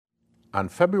On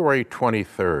February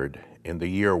 23rd, in the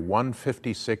year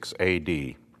 156 AD,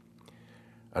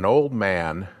 an old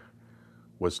man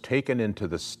was taken into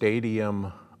the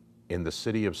stadium in the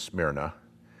city of Smyrna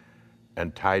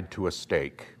and tied to a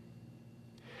stake.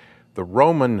 The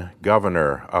Roman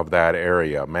governor of that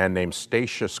area, a man named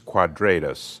Statius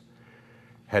Quadratus,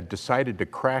 had decided to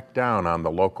crack down on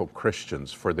the local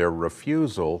Christians for their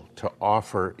refusal to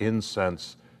offer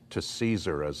incense to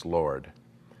Caesar as Lord.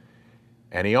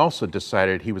 And he also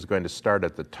decided he was going to start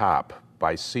at the top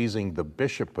by seizing the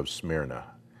bishop of Smyrna,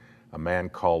 a man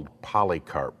called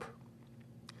Polycarp.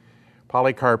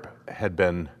 Polycarp had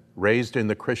been raised in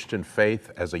the Christian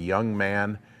faith as a young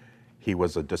man. He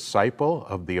was a disciple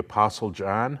of the Apostle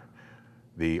John,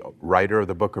 the writer of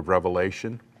the book of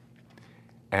Revelation.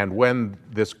 And when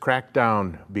this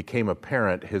crackdown became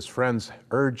apparent, his friends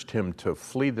urged him to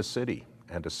flee the city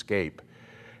and escape.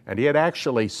 And he had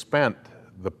actually spent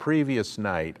the previous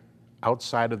night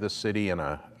outside of the city in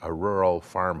a rural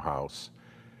farmhouse.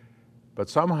 But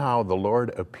somehow the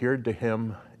Lord appeared to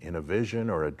him in a vision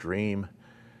or a dream,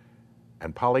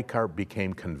 and Polycarp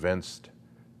became convinced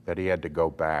that he had to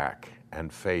go back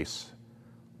and face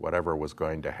whatever was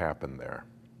going to happen there.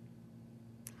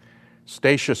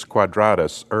 Statius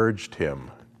Quadratus urged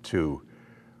him to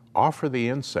offer the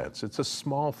incense. It's a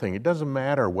small thing. It doesn't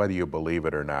matter whether you believe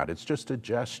it or not. It's just a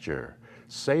gesture.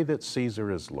 Say that Caesar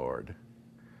is Lord.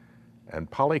 And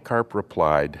Polycarp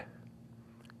replied,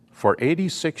 "For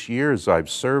 86 years I've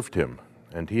served him,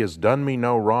 and he has done me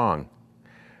no wrong.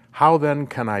 How then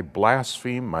can I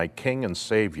blaspheme my King and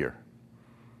Savior?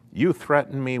 You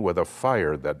threaten me with a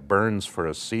fire that burns for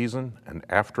a season and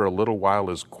after a little while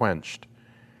is quenched.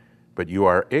 But you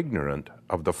are ignorant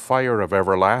of the fire of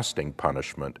everlasting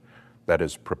punishment that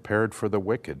is prepared for the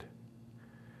wicked.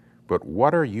 But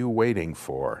what are you waiting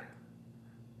for?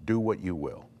 Do what you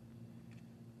will."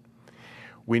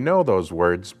 We know those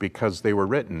words because they were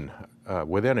written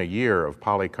within a year of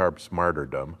Polycarp's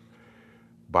martyrdom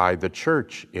by the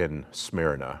church in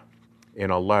Smyrna in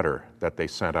a letter that they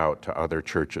sent out to other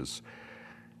churches.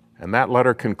 And that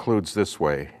letter concludes this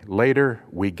way: "Later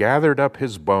we gathered up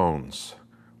his bones,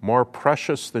 more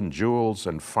precious than jewels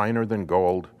and finer than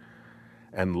gold,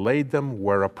 and laid them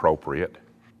where appropriate.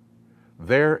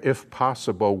 There, if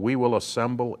possible, we will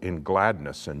assemble in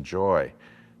gladness and joy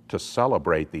to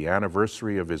celebrate the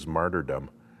anniversary of his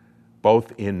martyrdom,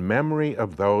 both in memory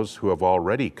of those who have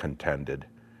already contended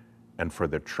and for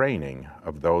the training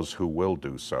of those who will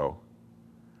do so.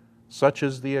 Such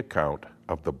is the account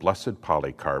of the blessed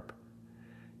Polycarp.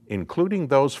 Including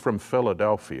those from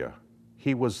Philadelphia,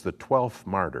 he was the 12th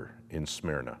martyr in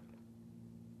Smyrna."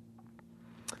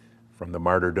 From the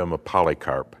martyrdom of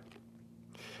Polycarp.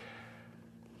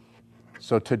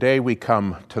 So today we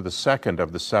come to the second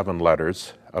of the 7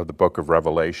 letters of the book of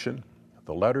Revelation,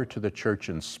 the letter to the church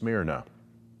in Smyrna.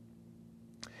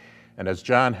 And as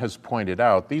John has pointed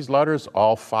out, these letters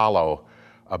all follow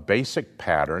a basic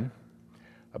pattern,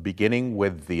 beginning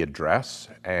with the address,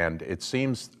 and it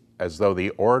seems as though the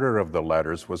order of the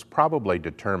letters was probably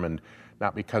determined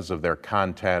not because of their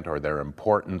content or their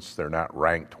importance, they're not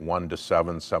ranked 1 to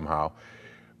 7 somehow,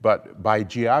 but by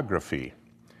geography.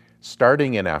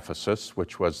 Starting in Ephesus,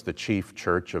 which was the chief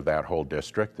church of that whole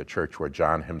district, the church where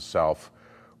John himself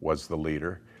was the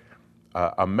leader,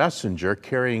 a messenger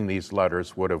carrying these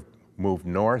letters would have moved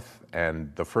north,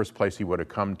 and the first place he would have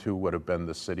come to would have been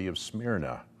the city of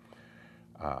Smyrna,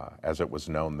 as it was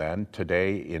known then.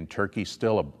 Today in Turkey,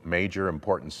 still a major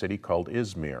important city called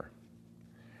Izmir.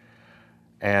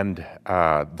 And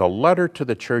the letter to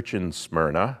the church in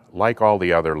Smyrna, like all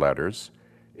the other letters,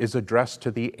 is addressed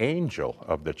to the angel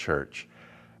of the church.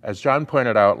 As John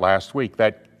pointed out last week,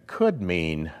 that could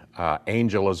mean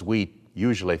angel as we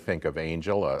usually think of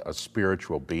angel, a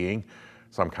spiritual being,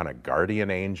 some kind of guardian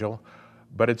angel.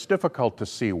 But it's difficult to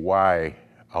see why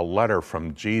a letter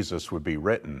from Jesus would be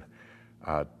written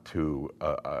to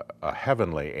a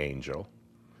heavenly angel.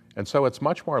 And so it's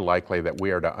much more likely that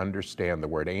we are to understand the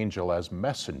word angel as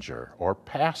messenger or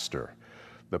pastor,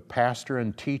 the pastor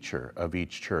and teacher of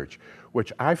each church,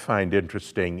 which I find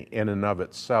interesting in and of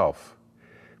itself,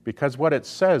 because what it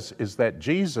says is that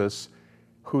Jesus,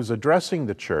 who's addressing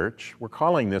the church, we're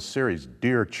calling this series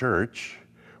Dear Church,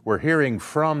 we're hearing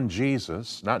from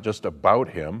Jesus, not just about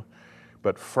him,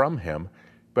 but from him,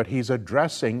 but he's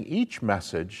addressing each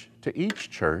message to each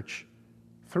church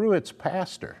through its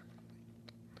pastor.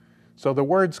 So the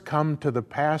words come to the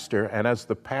pastor, and as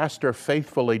the pastor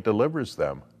faithfully delivers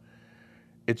them,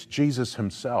 it's Jesus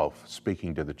himself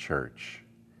speaking to the church.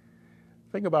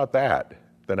 Think about that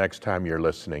the next time you're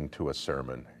listening to a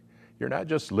sermon. You're not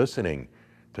just listening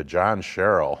to John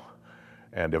Sherrill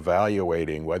and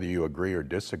evaluating whether you agree or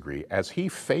disagree, as he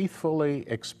faithfully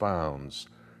expounds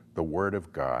the Word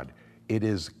of God, it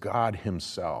is God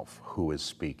himself who is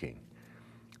speaking,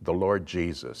 the Lord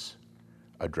Jesus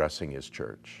addressing his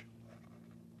church.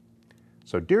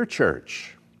 So, dear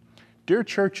church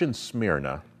in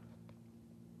Smyrna,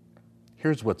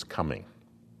 here's what's coming.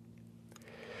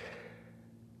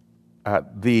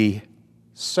 The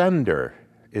sender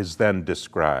is then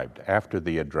described after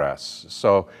the address.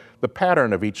 So the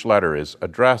pattern of each letter is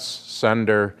address,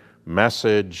 sender,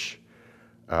 message,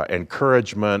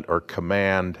 encouragement or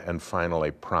command, and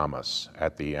finally promise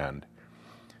at the end.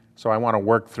 So I want to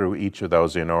work through each of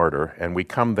those in order, and we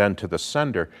come then to the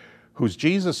sender, who's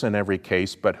Jesus in every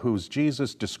case, but who's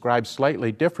Jesus described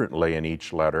slightly differently in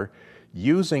each letter,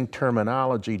 using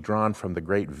terminology drawn from the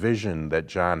great vision that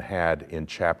John had in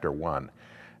chapter 1,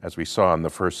 as we saw in the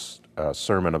first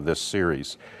sermon of this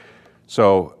series.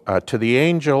 So, to the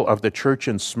angel of the church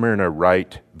in Smyrna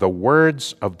write the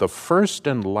words of the first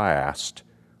and last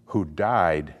who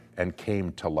died and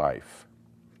came to life.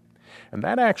 And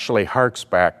that actually harks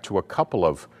back to a couple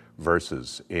of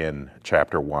verses in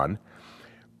chapter 1,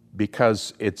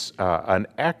 because it's an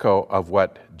echo of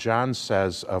what John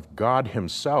says of God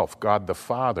himself, God the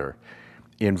Father,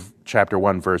 in chapter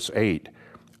 1, verse 8.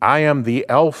 I am the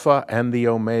Alpha and the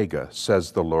Omega,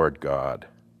 says the Lord God.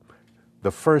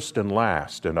 The first and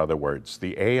last, in other words,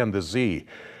 the A and the Z,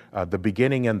 the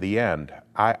beginning and the end.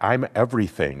 I'm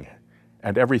everything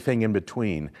and everything in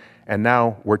between. And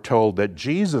now we're told that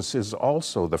Jesus is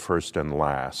also the first and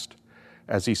last.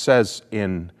 As he says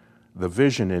in the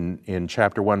vision in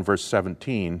chapter 1, verse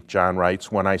 17, John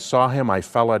writes, when I saw him, I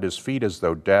fell at his feet as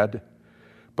though dead.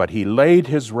 But he laid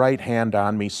his right hand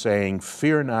on me, saying,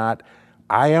 fear not,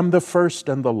 I am the first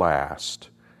and the last.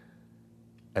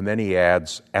 And then he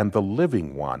adds, and the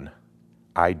living one.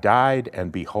 I died,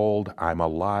 and behold, I'm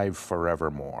alive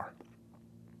forevermore.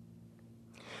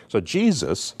 So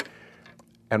Jesus,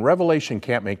 and Revelation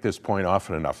can't make this point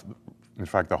often enough, in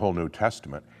fact, the whole New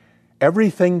Testament,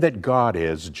 everything that God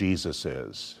is, Jesus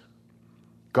is.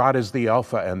 God is the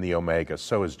Alpha and the Omega,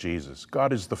 so is Jesus.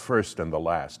 God is the first and the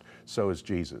last, so is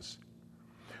Jesus.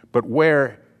 But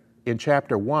where in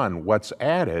chapter 1, what's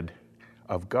added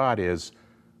of God is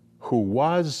who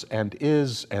was and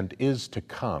is to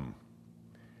come.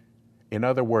 In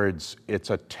other words,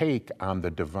 it's a take on the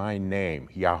divine name,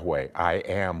 Yahweh. I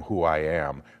am who I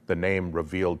am, the name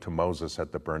revealed to Moses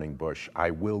at the burning bush. I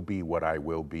will be what I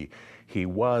will be. He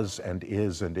was and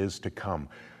is to come,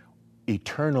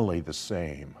 eternally the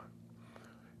same,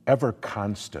 ever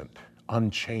constant,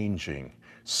 unchanging,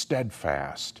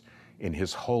 steadfast in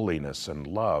his holiness and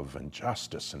love and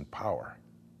justice and power.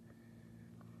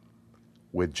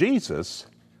 With Jesus,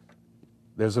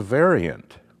 there's a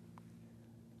variant.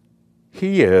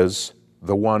 He is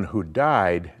the one who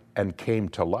died and came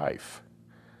to life,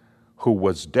 who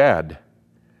was dead,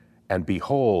 and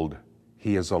behold,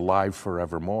 he is alive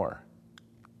forevermore.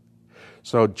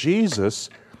 So Jesus,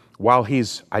 while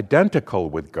he's identical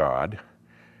with God,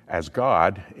 as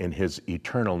God in his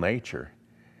eternal nature,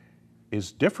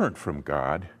 is different from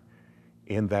God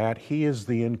in that he is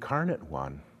the incarnate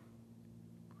one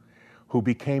who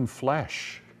became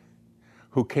flesh,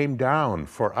 who came down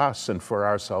for us and for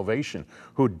our salvation,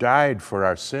 who died for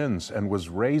our sins and was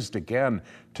raised again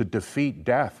to defeat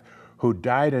death, who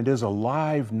died and is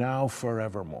alive now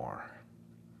forevermore.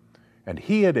 And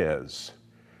he it is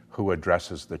who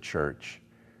addresses the church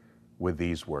with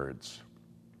these words.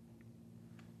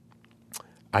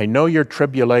 I know your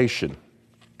tribulation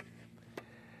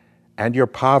and your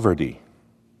poverty,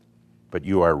 but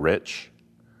you are rich,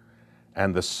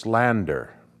 and the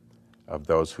slander of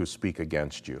those who speak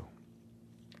against you.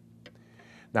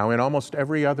 Now, in almost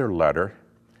every other letter,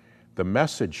 the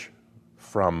message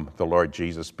from the Lord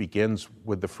Jesus begins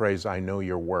with the phrase, I know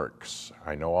your works.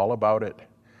 I know all about it.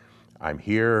 I'm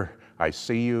here. I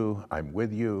see you. I'm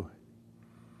with you.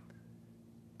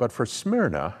 But for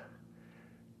Smyrna,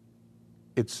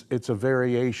 it's a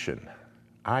variation.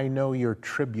 I know your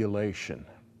tribulation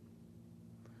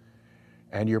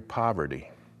and your poverty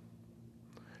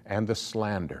and the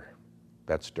slander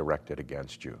that's directed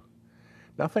against you.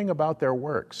 Nothing about their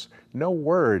works. No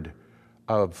word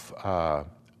of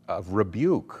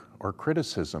rebuke or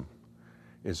criticism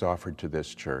is offered to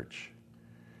this church.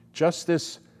 Just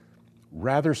this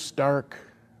rather stark,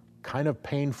 kind of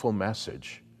painful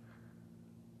message.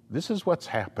 This is what's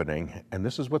happening, and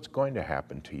this is what's going to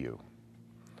happen to you.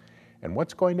 And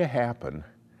what's going to happen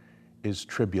is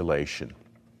tribulation.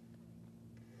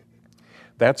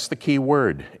 That's the key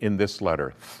word in this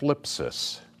letter,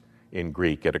 thlipsis in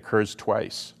Greek. It occurs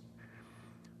twice.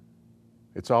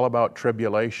 It's all about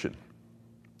tribulation.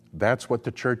 That's what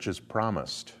the church is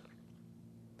promised.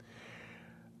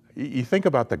 You think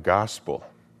about the gospel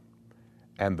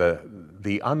and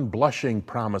the unblushing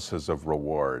promises of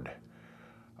reward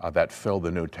that fill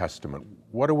the New Testament.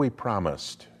 What are we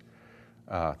promised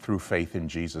through faith in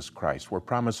Jesus Christ? We're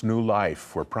promised new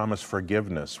life. We're promised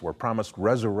forgiveness. We're promised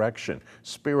resurrection,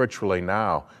 spiritually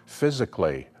now,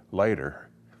 physically later.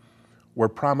 We're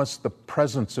promised the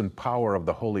presence and power of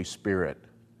the Holy Spirit.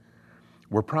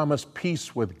 We're promised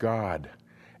peace with God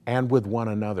and with one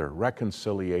another,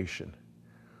 reconciliation.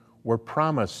 We're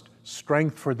promised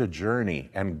strength for the journey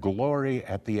and glory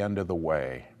at the end of the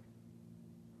way.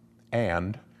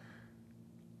 And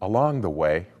along the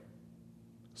way,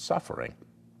 suffering,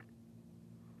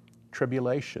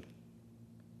 tribulation.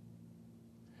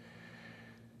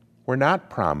 We're not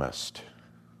promised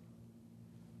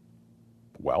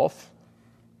wealth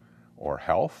or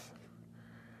health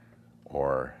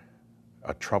or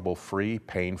a trouble-free,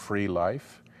 pain-free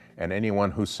life. And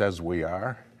anyone who says we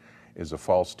are is a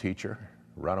false teacher.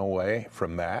 Run away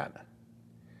from that.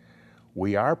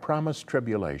 We are promised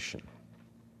tribulation.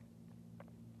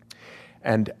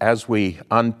 And as we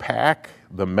unpack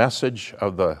the message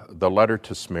of the letter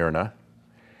to Smyrna,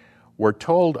 we're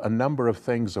told a number of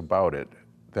things about it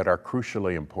that are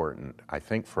crucially important, I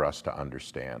think, for us to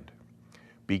understand.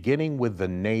 Beginning with the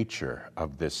nature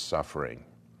of this suffering,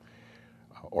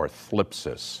 or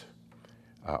thlipsis,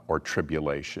 or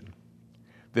tribulation.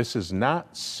 This is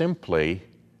not simply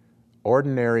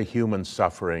ordinary human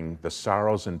suffering, the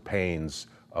sorrows and pains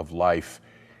of life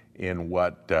in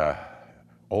what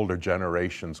older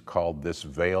generations called this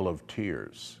vale of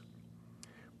tears,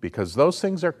 because those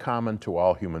things are common to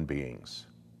all human beings.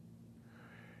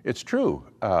 It's true,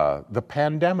 the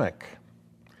pandemic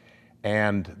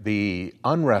and the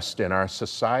unrest in our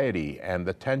society and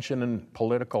the tension and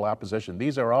political opposition,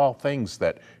 these are all things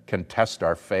that can test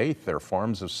our faith. They're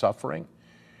forms of suffering,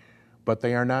 but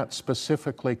they are not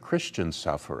specifically Christian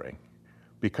suffering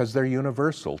because they're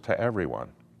universal to everyone.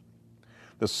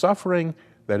 The suffering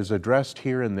that is addressed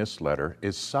here in this letter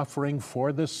is suffering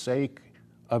for the sake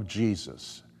of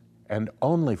Jesus and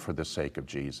only for the sake of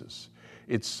Jesus.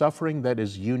 It's suffering that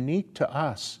is unique to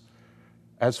us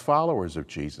as followers of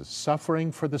Jesus,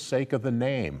 suffering for the sake of the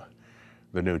name,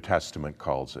 the New Testament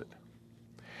calls it.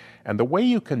 And the way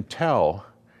you can tell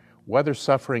whether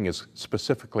suffering is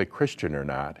specifically Christian or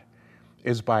not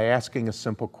is by asking a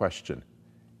simple question: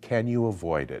 can you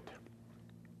avoid it?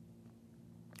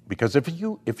 Because if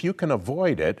you can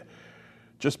avoid it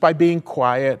just by being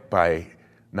quiet, by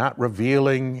not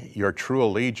revealing your true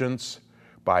allegiance,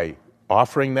 by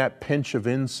offering that pinch of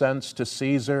incense to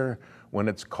Caesar when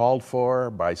it's called for,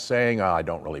 by saying, I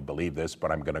don't really believe this,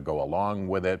 but I'm going to go along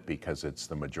with it because it's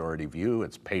the majority view,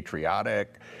 it's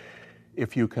patriotic.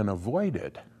 If you can avoid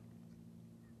it,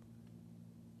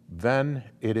 then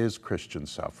it is Christian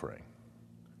suffering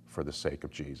for the sake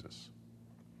of Jesus.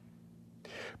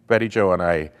 Betty Jo and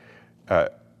I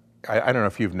don't know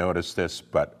if you've noticed this,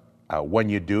 but when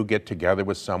you do get together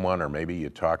with someone, or maybe you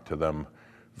talk to them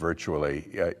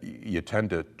virtually, you tend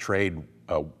to trade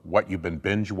what you've been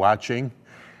binge watching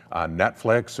on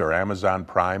Netflix or Amazon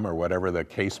Prime or whatever the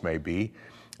case may be.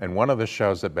 And one of the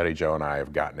shows that Betty Jo and I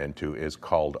have gotten into is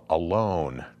called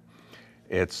Alone.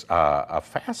 It's a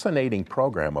fascinating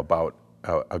program about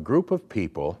a group of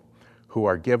people who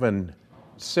are given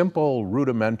simple,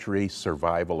 rudimentary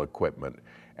survival equipment,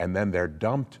 and then they're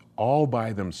dumped all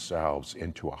by themselves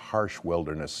into a harsh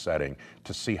wilderness setting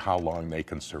to see how long they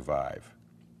can survive.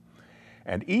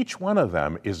 And each one of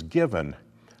them is given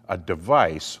a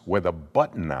device with a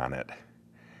button on it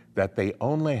that they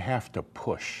only have to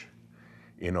push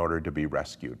in order to be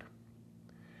rescued.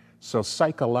 So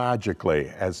psychologically,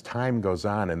 as time goes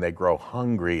on and they grow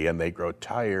hungry and they grow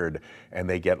tired and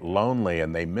they get lonely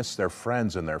and they miss their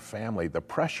friends and their family, the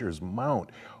pressures mount.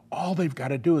 All they've got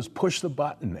to do is push the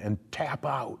button and tap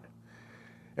out.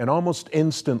 And almost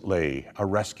instantly, a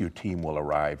rescue team will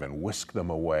arrive and whisk them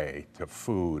away to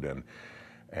food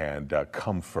and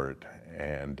comfort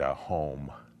and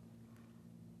home.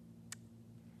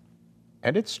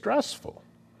 And it's stressful.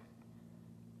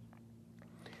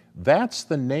 That's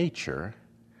the nature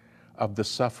of the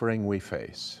suffering we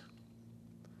face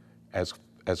as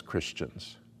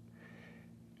Christians.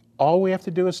 All we have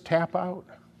to do is tap out.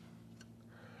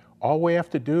 All we have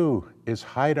to do is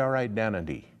hide our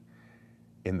identity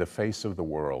in the face of the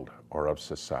world or of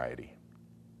society,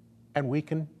 and we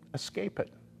can escape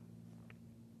it.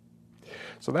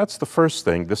 So that's the first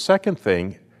thing. The second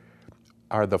thing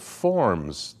are the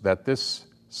forms that this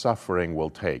suffering will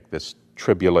take, this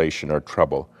tribulation or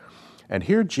trouble. And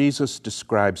here Jesus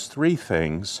describes three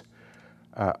things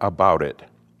about it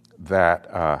that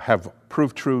have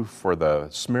proved true for the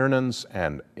Smyrnans,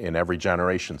 and in every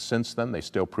generation since then, they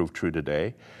still prove true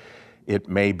today. It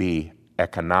may be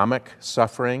economic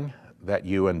suffering that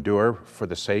you endure for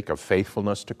the sake of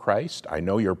faithfulness to Christ. I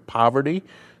know your poverty,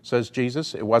 says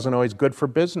Jesus. It wasn't always good for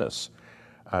business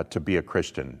to be a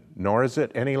Christian, nor is it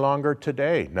any longer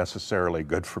today necessarily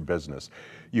good for business.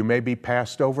 You may be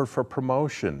passed over for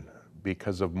promotion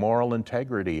because of moral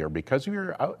integrity or because of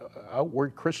your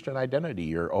outward Christian identity,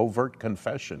 your overt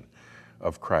confession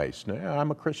of Christ. Yeah,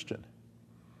 I'm a Christian.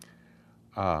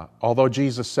 Although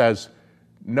Jesus says,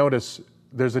 notice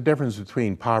there's a difference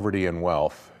between poverty and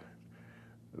wealth.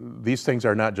 These things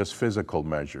are not just physical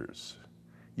measures.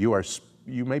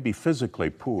 You may be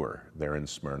physically poor there in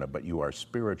Smyrna, but you are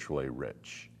spiritually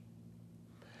rich.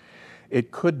 It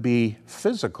could be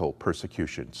physical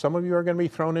persecution. Some of you are going to be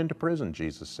thrown into prison,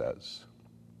 Jesus says.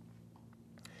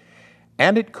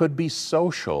 And it could be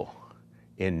social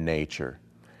in nature.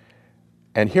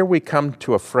 And here we come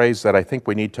to a phrase that I think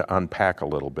we need to unpack a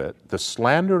little bit. The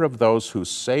slander of those who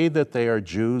say that they are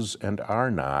Jews and are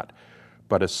not,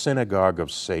 but a synagogue of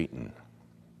Satan.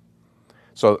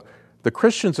 So the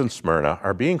Christians in Smyrna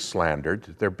are being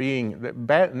slandered.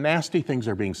 Nasty things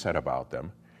are being said about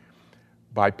them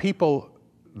by people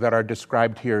that are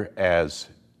described here as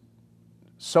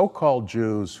so-called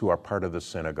Jews who are part of the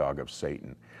synagogue of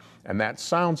Satan. And that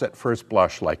sounds at first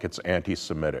blush like it's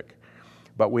anti-Semitic.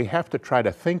 But we have to try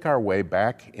to think our way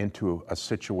back into a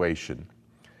situation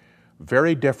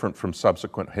very different from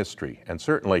subsequent history. And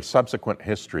certainly subsequent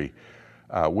history,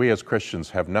 we as Christians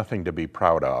have nothing to be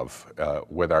proud of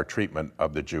with our treatment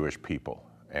of the Jewish people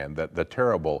and the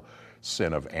terrible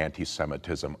sin of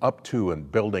anti-Semitism up to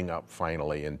and building up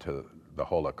finally into the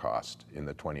Holocaust in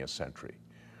the 20th century.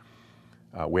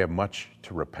 We have much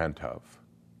to repent of.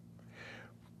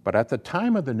 But at the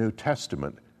time of the New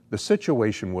Testament, the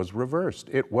situation was reversed.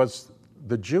 It was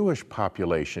the Jewish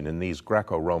population in these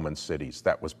Greco-Roman cities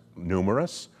that was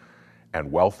numerous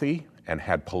and wealthy and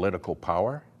had political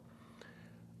power.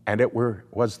 And it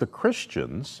was the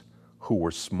Christians who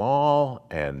were small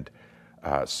and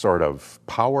sort of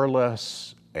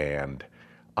powerless and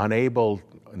unable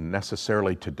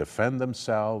necessarily to defend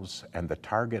themselves and the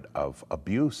target of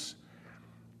abuse.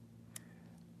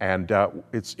 And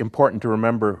it's important to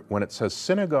remember when it says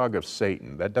synagogue of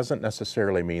Satan, that doesn't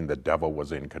necessarily mean the devil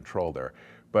was in control there,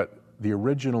 but the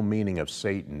original meaning of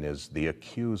Satan is the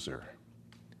accuser.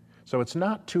 So it's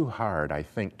not too hard, I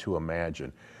think, to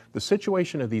imagine the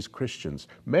situation of these Christians,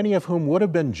 many of whom would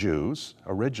have been Jews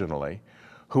originally,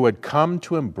 who had come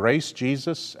to embrace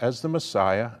Jesus as the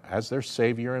Messiah, as their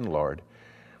Savior and Lord,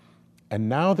 and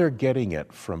now they're getting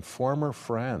it from former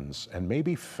friends and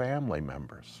maybe family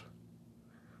members.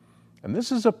 And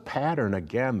this is a pattern,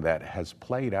 again, that has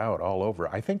played out all over.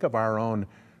 I think of our own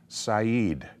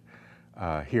Saeed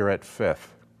here at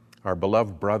Fifth, our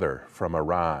beloved brother from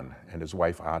Iran and his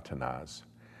wife Atanaz.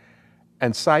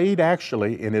 And Saeed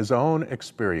actually, in his own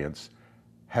experience,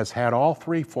 has had all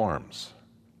three forms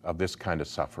of this kind of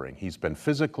suffering. He's been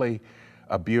physically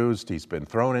abused, he's been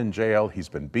thrown in jail, he's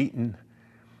been beaten,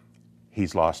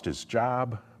 he's lost his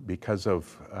job because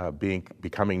of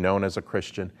becoming known as a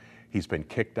Christian. He's been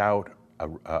kicked out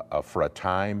for a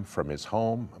time from his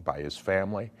home by his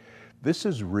family. This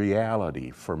is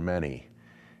reality for many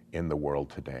in the world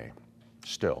today,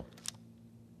 still.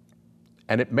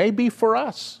 And it may be for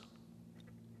us.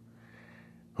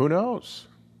 Who knows?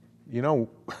 You know,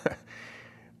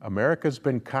 America's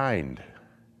been kind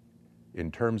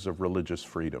in terms of religious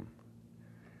freedom,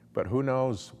 but who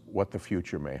knows what the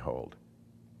future may hold.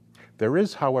 There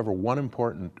is, however, one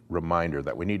important reminder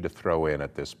that we need to throw in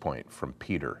at this point from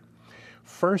Peter.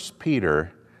 1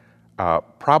 Peter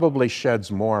probably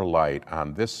sheds more light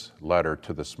on this letter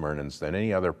to the Smyrnans than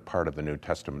any other part of the New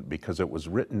Testament because it was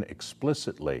written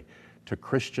explicitly to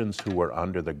Christians who were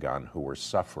under the gun, who were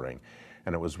suffering,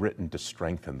 and it was written to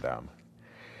strengthen them.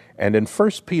 And in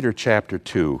 1 Peter chapter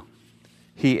 2,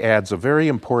 he adds a very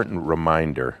important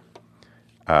reminder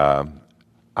on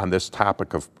this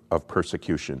topic of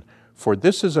persecution. For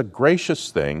this is a gracious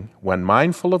thing, when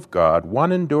mindful of God,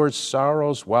 one endures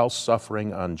sorrows while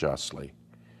suffering unjustly.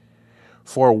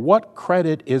 For what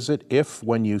credit is it if,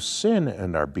 when you sin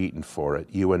and are beaten for it,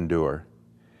 you endure?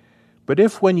 But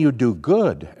if when you do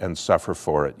good and suffer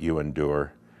for it, you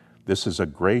endure, this is a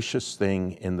gracious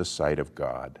thing in the sight of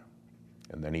God.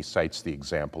 And then he cites the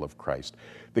example of Christ.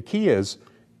 The key is,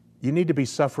 you need to be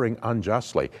suffering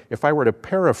unjustly. If I were to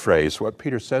paraphrase what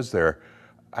Peter says there,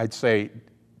 I'd say,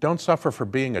 don't suffer for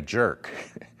being a jerk.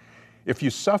 If you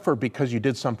suffer because you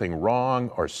did something wrong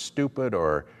or stupid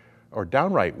or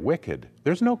downright wicked,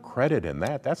 there's no credit in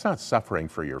that. That's not suffering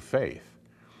for your faith.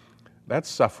 That's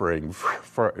suffering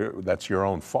that's your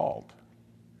own fault.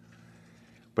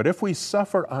 But if we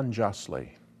suffer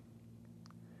unjustly,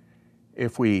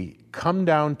 if we come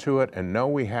down to it and know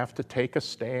we have to take a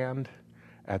stand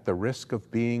at the risk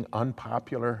of being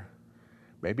unpopular,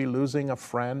 maybe losing a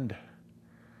friend,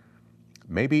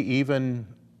 maybe even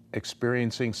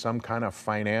experiencing some kind of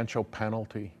financial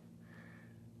penalty,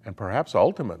 and perhaps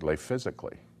ultimately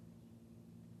physically,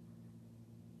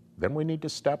 then we need to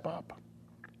step up.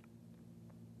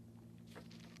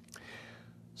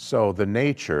 So the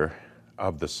nature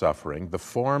of the suffering, the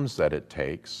forms that it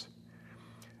takes,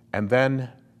 and then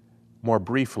more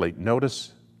briefly,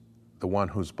 notice the one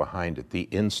who's behind it, the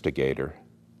instigator.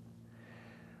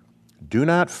 Do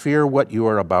not fear what you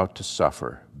are about to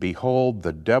suffer. Behold,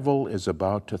 the devil is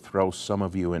about to throw some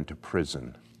of you into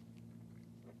prison.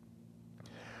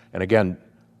 And again,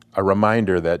 a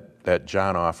reminder that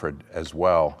John offered as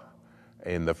well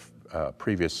in the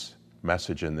previous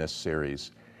message in this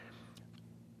series.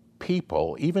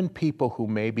 People, even people who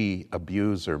maybe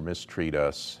abuse or mistreat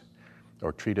us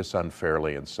or treat us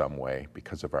unfairly in some way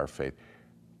because of our faith,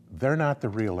 they're not the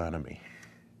real enemy.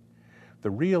 The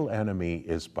real enemy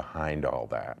is behind all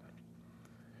that.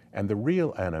 And the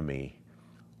real enemy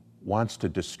wants to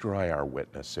destroy our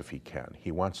witness if he can.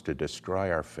 He wants to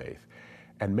destroy our faith.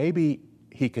 And maybe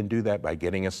he can do that by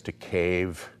getting us to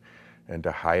cave and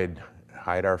to hide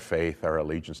our faith, our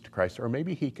allegiance to Christ. Or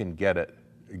maybe he can get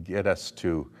us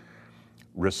to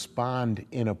respond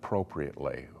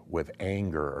inappropriately with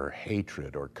anger or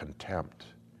hatred or contempt.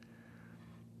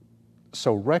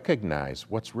 So recognize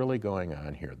what's really going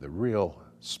on here, the real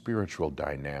spiritual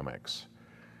dynamics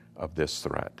of this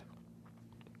threat.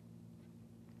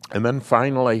 And then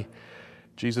finally,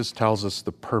 Jesus tells us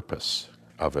the purpose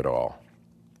of it all.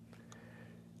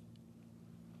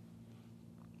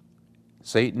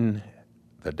 Satan,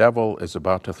 the devil, is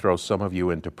about to throw some of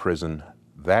you into prison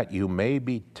that you may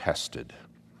be tested,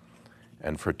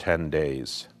 and for 10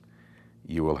 days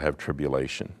you will have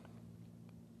tribulation.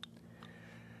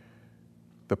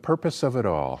 The purpose of it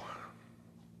all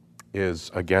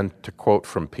is, again, to quote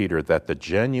from Peter, that the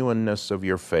genuineness of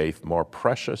your faith, more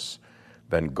precious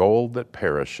than gold that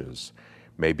perishes,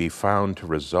 may be found to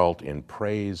result in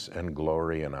praise and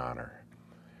glory and honor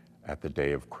at the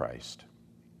day of Christ.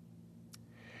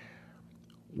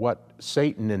 What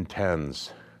Satan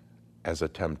intends as a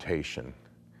temptation,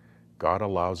 God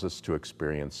allows us to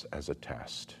experience as a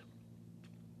test.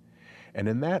 And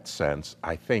in that sense,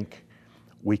 I think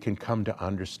we can come to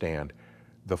understand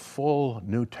the full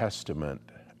New Testament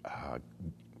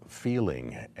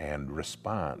feeling and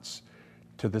response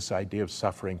to this idea of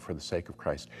suffering for the sake of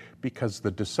Christ, because the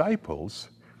disciples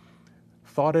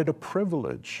thought it a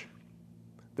privilege.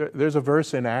 There's a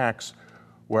verse in Acts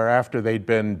where after they'd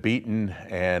been beaten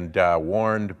and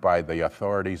warned by the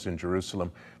authorities in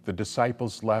Jerusalem, the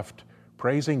disciples left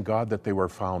praising God that they were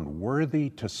found worthy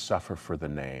to suffer for the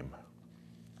name.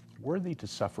 Worthy to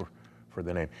suffer for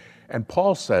the name. And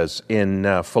Paul says in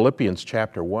Philippians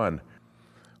chapter 1,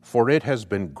 "For it has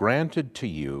been granted to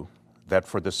you that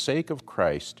for the sake of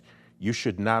Christ you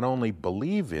should not only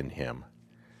believe in him,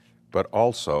 but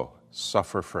also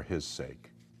suffer for his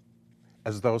sake."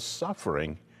 As though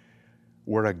suffering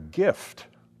were a gift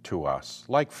to us,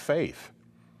 like faith.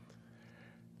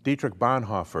 Dietrich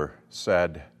Bonhoeffer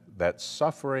said that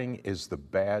suffering is the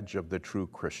badge of the true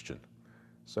Christian.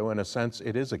 So in a sense,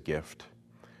 it is a gift,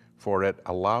 for it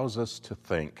allows us to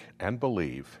think and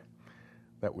believe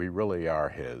that we really are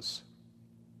his.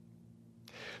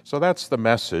 So that's the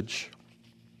message.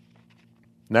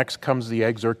 Next comes the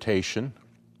exhortation.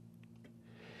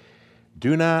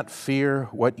 Do not fear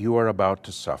what you are about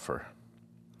to suffer.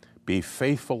 Be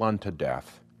faithful unto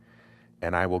death,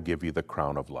 and I will give you the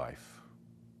crown of life.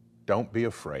 Don't be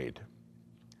afraid.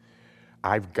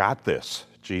 I've got this,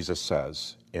 Jesus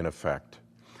says, in effect.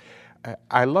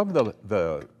 I love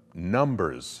the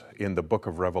numbers in the book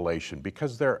of Revelation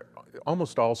because they're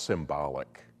almost all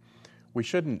symbolic. We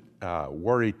shouldn't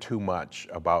worry too much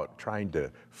about trying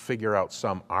to figure out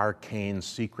some arcane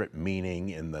secret meaning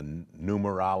in the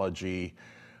numerology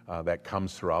that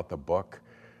comes throughout the book,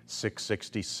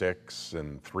 666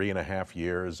 and 3.5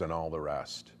 years and all the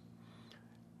rest.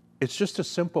 It's just a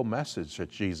simple message that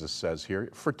Jesus says here.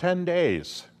 For 10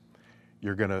 days,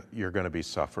 you're gonna be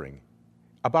suffering.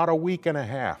 About a week and a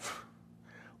half,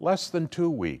 less than 2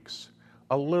 weeks,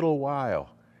 a little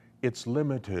while. It's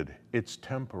limited, it's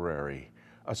temporary,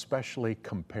 especially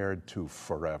compared to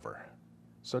forever.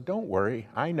 So don't worry.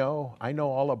 I know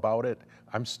all about it.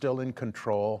 I'm still in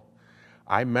control.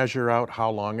 I measure out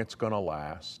how long it's going to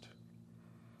last.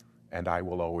 And I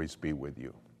will always be with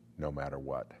you, no matter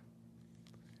what.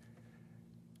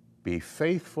 Be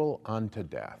faithful unto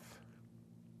death.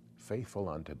 Faithful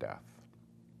unto death.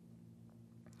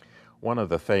 One of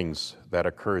the things that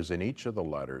occurs in each of the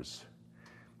letters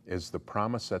is the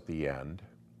promise at the end,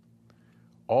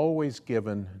 always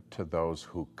given to those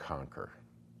who conquer.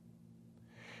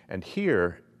 And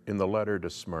here in the letter to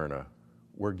Smyrna,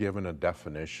 we're given a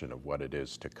definition of what it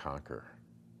is to conquer.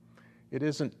 It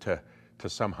isn't to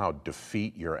somehow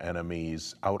defeat your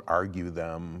enemies, out-argue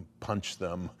them, punch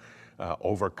them,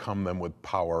 overcome them with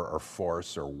power or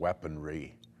force or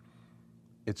weaponry.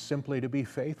 It's simply to be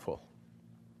faithful,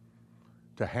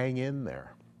 to hang in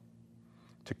there,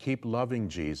 to keep loving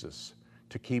Jesus,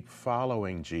 to keep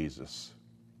following Jesus,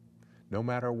 no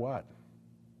matter what.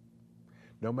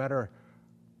 No matter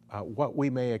what we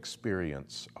may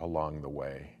experience along the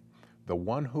way, the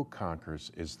one who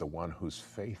conquers is the one who's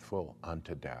faithful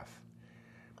unto death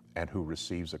and who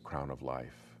receives a crown of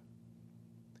life.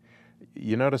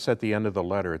 You notice at the end of the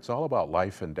letter, it's all about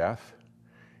life and death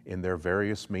in their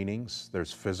various meanings.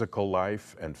 There's physical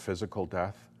life and physical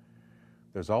death.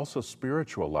 There's also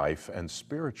spiritual life and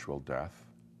spiritual death.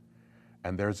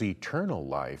 And there's eternal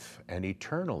life and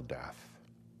eternal death.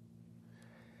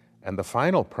 And the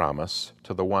final promise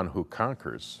to the one who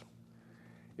conquers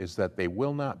is that they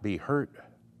will not be hurt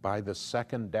by the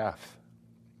second death.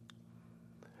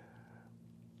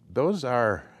 Those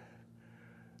are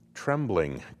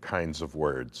trembling kinds of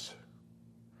words,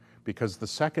 because the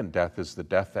second death is the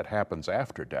death that happens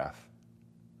after death.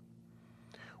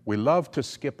 We love to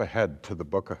skip ahead to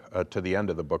the end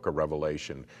of the book of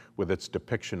Revelation with its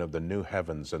depiction of the new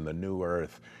heavens and the new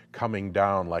earth coming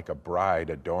down like a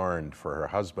bride adorned for her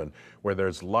husband, where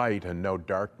there's light and no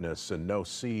darkness and no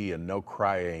sea and no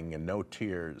crying and no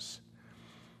tears.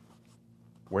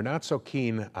 We're not so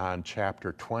keen on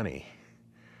chapter 20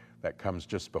 that comes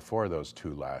just before those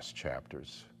two last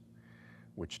chapters,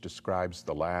 which describes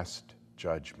the last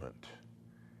judgment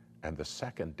and the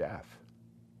second death.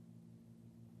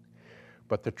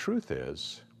 But the truth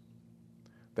is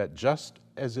that just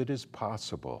as it is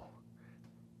possible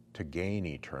to gain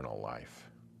eternal life,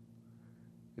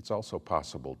 it's also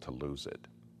possible to lose it.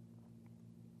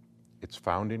 It's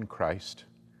found in Christ,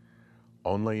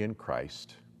 only in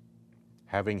Christ.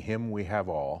 Having Him, we have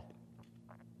all.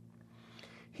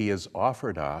 He has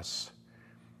offered us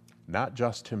not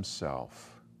just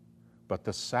Himself, but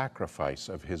the sacrifice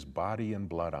of His body and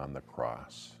blood on the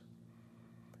cross.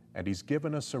 And He's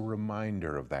given us a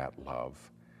reminder of that love,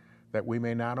 that we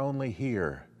may not only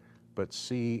hear, but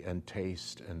see and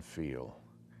taste and feel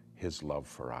His love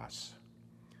for us.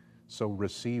 So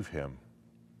receive Him,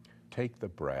 take the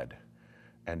bread,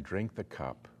 and drink the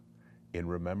cup in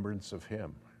remembrance of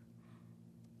Him,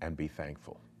 and be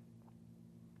thankful.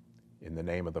 In the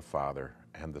name of the Father,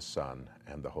 and the Son,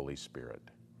 and the Holy Spirit.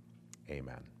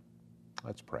 Amen.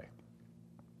 Let's pray.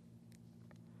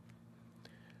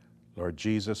 Lord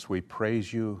Jesus, we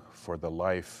praise you for the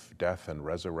life, death, and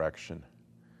resurrection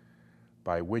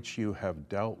by which you have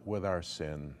dealt with our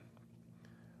sin,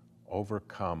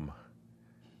 overcome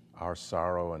our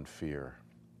sorrow and fear,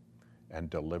 and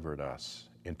delivered us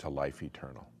into life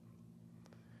eternal.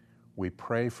 We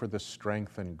pray for the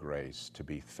strength and grace to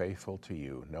be faithful to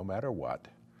you no matter what,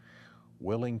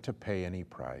 willing to pay any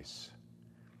price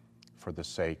for the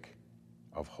sake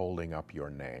of holding up your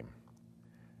name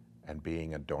and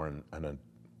being an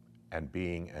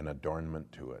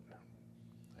adornment to it.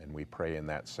 And we pray in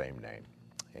that same name.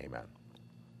 Amen.